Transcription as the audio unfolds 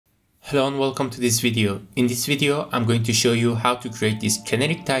Hello and welcome to this video. In this video, I'm going to show you how to create this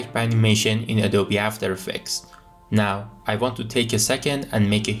kinetic type animation in Adobe After Effects. Now, I want to take a second and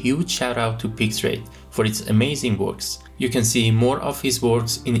make a huge shout out to Pixrate for its amazing works. You can see more of his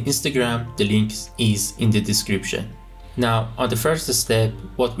works in Instagram, the link is in the description. Now, on the first step,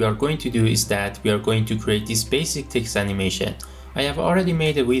 what we are going to do is that we are going to create this basic text animation. I have already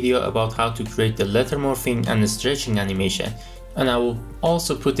made a video about how to create the letter morphing and the stretching animation, and I will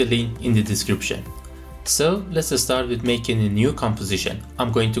also put the link in the description. So let's start with making a new composition.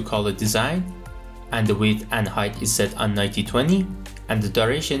 I'm going to call it design, and the width and height is set on 90/20, and the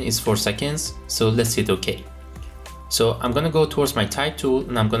duration is 4 seconds, so let's hit OK. So I'm gonna go towards my type tool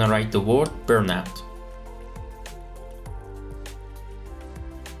and I'm gonna write the word burnout.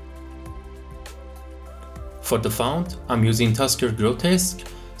 For the font, I'm using Tusker Grotesque,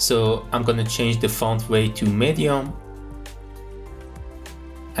 so I'm gonna change the font weight to medium.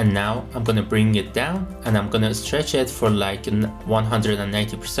 And now I'm gonna bring it down and I'm gonna stretch it for like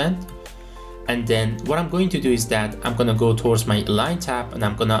 190%. And then what I'm going to do is that I'm gonna go towards my align tab and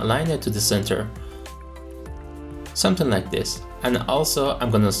I'm gonna align it to the center. Something like this. And also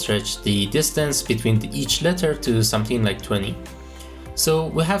I'm gonna stretch the distance between each letter to something like 20. So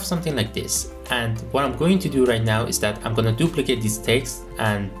we have something like this. And what I'm going to do right now is that I'm gonna duplicate this text,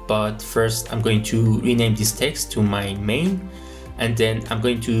 but first I'm going to rename this text to my main. And then I'm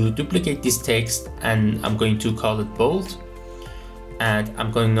going to duplicate this text and I'm going to call it bold. And I'm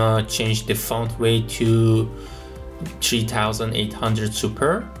going to change the font weight to 3800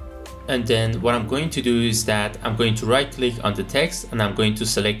 super. And then what I'm going to do is that I'm going to right click on the text and I'm going to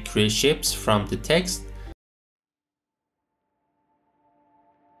select create shapes from the text.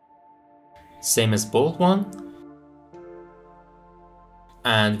 Same as bold one.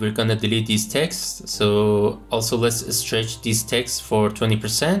 And we're gonna delete these texts. So also let's stretch this text for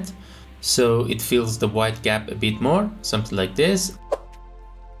 20% so it fills the white gap a bit more, something like this.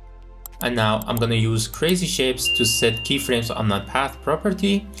 And now I'm gonna use crazy shapes to set keyframes on my path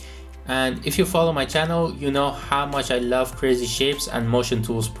property. And if you follow my channel, you know how much I love crazy shapes and Motion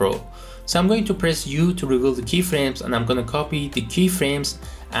Tools Pro. So I'm going to press U to reveal the keyframes and I'm gonna copy the keyframes,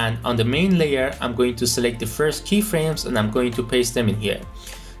 and on the main layer I'm going to select the first keyframes and I'm going to paste them in here.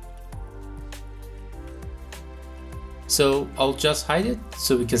 So I'll just hide it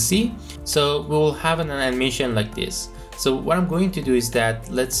so we can see. So we will have an animation like this. So what I'm going to do is that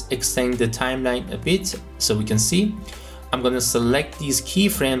let's extend the timeline a bit so we can see. I'm gonna select these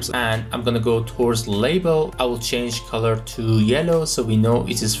keyframes and I'm gonna go towards label. I will change color to yellow so we know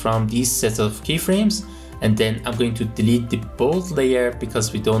it is from these set of keyframes. And then I'm going to delete the bold layer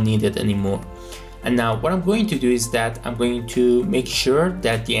because we don't need it anymore. And now what I'm going to do is that I'm going to make sure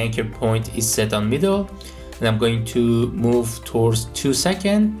that the anchor point is set on middle. And I'm going to move towards 2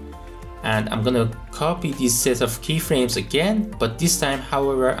 seconds. And I'm gonna copy this set of keyframes again, but this time,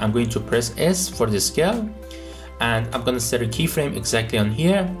 however, I'm going to press S for the scale. And I'm gonna set a keyframe exactly on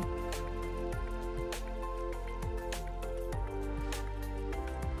here.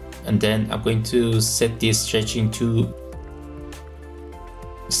 And then I'm going to set this stretching to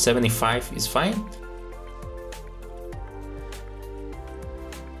 75 is fine.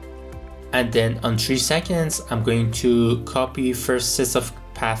 And then on 3 seconds, I'm going to copy first set of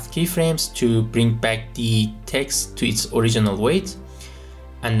path keyframes to bring back the text to its original weight.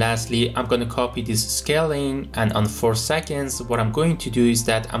 And lastly, I'm going to copy this scaling, and on 4 seconds, what I'm going to do is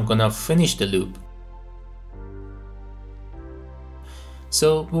that I'm going to finish the loop.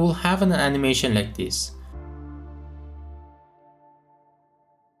 So we will have an animation like this.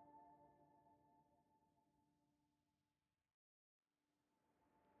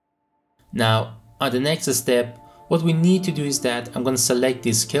 Now, on the next step, what we need to do is that I'm going to select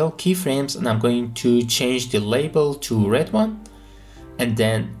the scale keyframes and I'm going to change the label to red one. And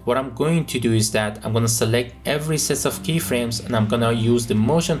then what I'm going to do is that I'm going to select every set of keyframes and I'm going to use the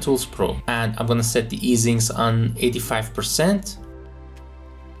Motion Tools Pro. And I'm going to set the easings on 85%.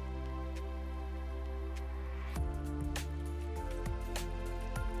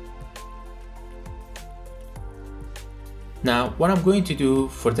 Now what I'm going to do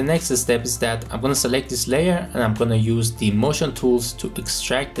for the next step is that I'm going to select this layer and I'm going to use the motion tools to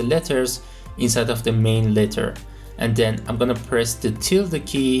extract the letters inside of the main letter. And then I'm going to press the tilde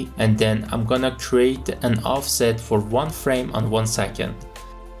key and then I'm going to create an offset for 1 frame on 1 second.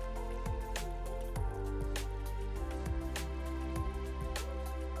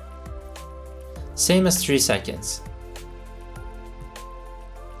 Same as 3 seconds.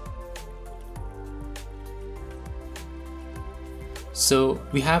 So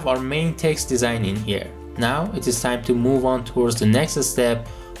we have our main text design in here. Now it is time to move on towards the next step,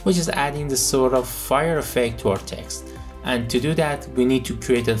 which is adding the sort of fire effect to our text. And to do that, we need to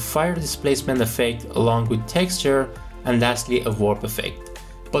create a fire displacement effect along with texture, and lastly a warp effect.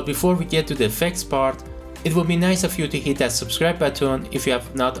 But before we get to the effects part, it would be nice of you to hit that subscribe button if you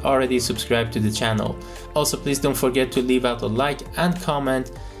have not already subscribed to the channel. Also, please don't forget to leave out a like and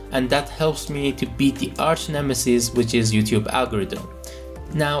comment, and that helps me to beat the arch nemesis, which is YouTube algorithm.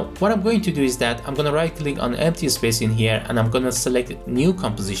 Now, what I'm going to do is that I'm gonna right click on empty space in here, and I'm gonna select new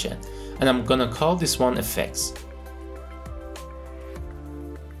composition, and I'm gonna call this one effects.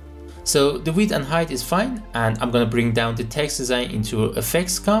 So the width and height is fine, and I'm gonna bring down the text design into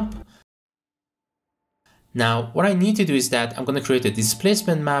effects comp. Now, what I need to do is that I'm gonna create a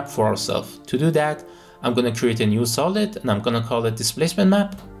displacement map for ourselves. To do that, I'm gonna create a new solid, and I'm gonna call it displacement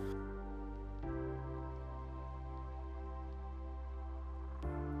map.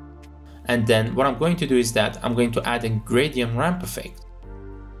 And then what I'm going to do is that I'm going to add a gradient ramp effect.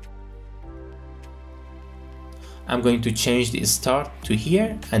 I'm going to change the start to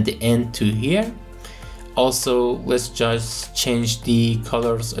here and the end to here. Also, let's just change the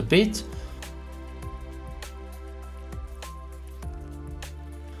colors a bit.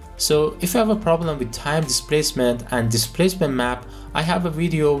 So if you have a problem with time displacement and displacement map, I have a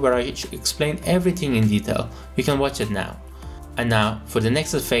video where I explain everything in detail. You can watch it now. And now for the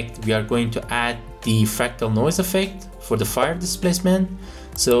next effect, we are going to add the fractal noise effect for the fire displacement.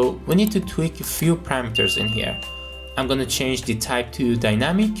 So we need to tweak a few parameters in here. I'm going to change the type to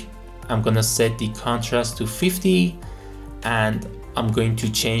dynamic. I'm going to set the contrast to 50, and I'm going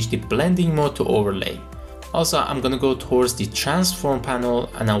to change the blending mode to overlay. Also, I'm going to go towards the transform panel,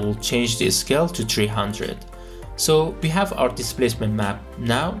 and I will change the scale to 300. So we have our displacement map.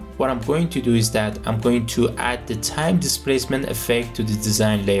 Now what I'm going to do is that I'm going to add the time displacement effect to the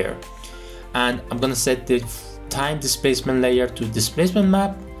design layer, and I'm going to set the time displacement layer to displacement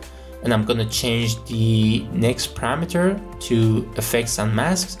map, and I'm going to change the next parameter to effects and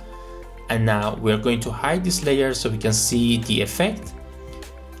masks. And now we're going to hide this layer so we can see the effect.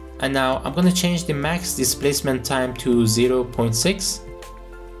 And now I'm going to change the max displacement time to 0.6.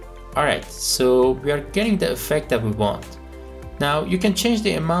 Alright, so we are getting the effect that we want. Now you can change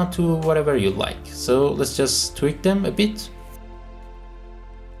the amount to whatever you like. So let's just tweak them a bit.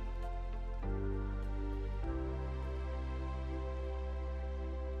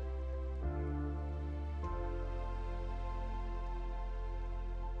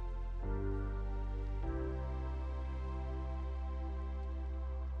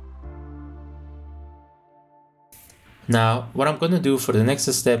 Now, what I'm going to do for the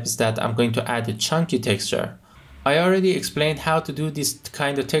next step is that I'm going to add a chunky texture. I already explained how to do this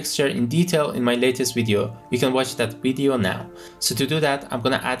kind of texture in detail in my latest video. You can watch that video now. So to do that, I'm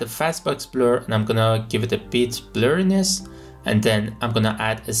going to add a fastbox blur, and I'm going to give it a bit blurriness. And then I'm going to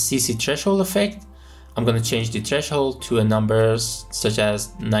add a CC threshold effect. I'm going to change the threshold to a number such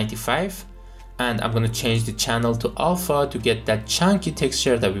as 95. And I'm going to change the channel to alpha to get that chunky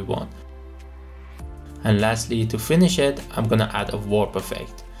texture that we want. And lastly, to finish it, I'm gonna add a warp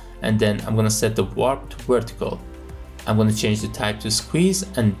effect, and then I'm gonna set the warp to vertical. I'm gonna change the type to squeeze,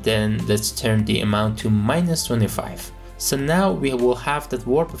 and then let's turn the amount to -25. So now we will have that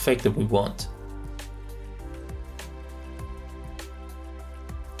warp effect that we want.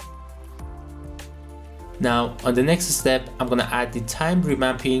 Now on the next step, I'm gonna add the time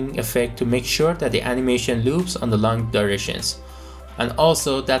remapping effect to make sure that the animation loops on the long durations. And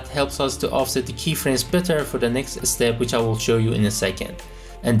also that helps us to offset the keyframes better for the next step, which I will show you in a second.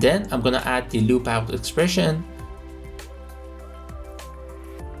 And then I'm gonna add the loop out expression.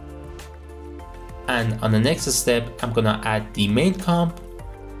 And on the next step, I'm gonna add the main comp.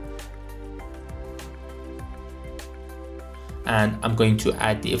 And I'm going to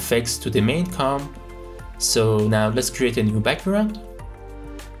add the effects to the main comp. So now let's create a new background.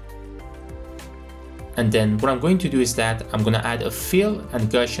 And then what I'm going to do is that I'm going to add a fill and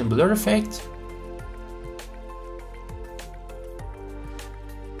Gaussian blur effect.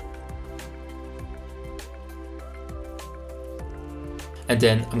 And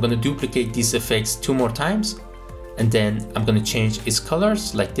then I'm going to duplicate these effects 2 more times. And then I'm going to change its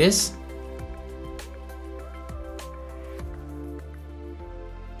colors like this.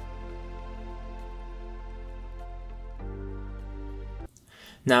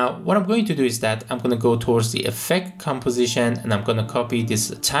 Now, what I'm going to do is that I'm going to go towards the effect composition, and I'm going to copy this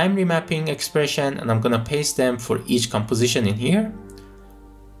time remapping expression, and I'm going to paste them for each composition in here.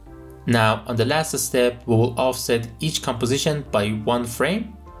 Now, on the last step, we will offset each composition by 1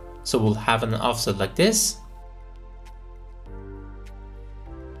 frame. So we'll have an offset like this.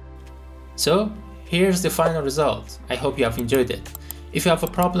 So here's the final result. I hope you have enjoyed it. If you have a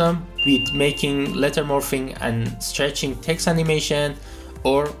problem with making letter morphing and stretching text animation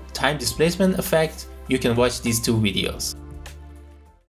or time displacement effect, you can watch these two videos.